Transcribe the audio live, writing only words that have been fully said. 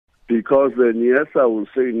because the Neasa will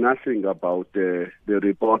say nothing about the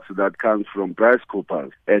reports that comes from Bryce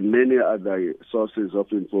Coopers and many other sources of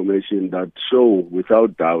information that show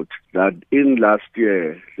without doubt that in last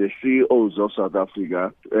year, the CEOs of South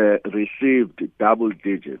Africa received double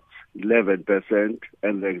digits, 11%,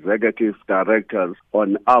 and the executive directors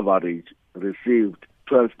on average received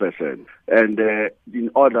 12%. And in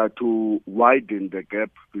order to widen the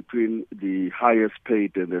gap between the highest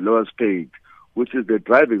paid and the lowest paid, which is the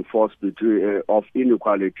driving force of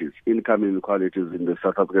inequalities, income inequalities in the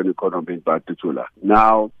South African economy in particular.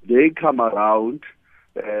 Now, they come around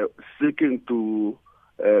seeking to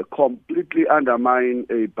completely undermine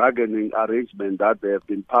a bargaining arrangement that they have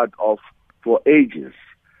been part of for ages.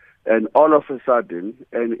 And all of a sudden,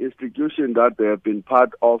 an institution that they have been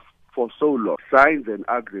part of for so long signs an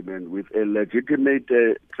agreement with a legitimate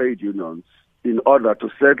trade unions in order to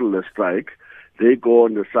settle the strike. They go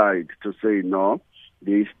on the side to say no,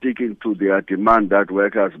 they're sticking to their demand that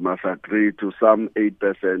workers must agree to some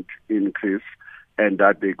 8% increase and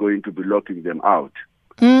that they're going to be locking them out.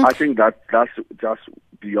 I think that's just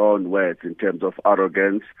beyond words in terms of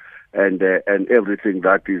arrogance and everything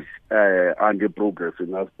that is under progress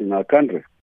in our country.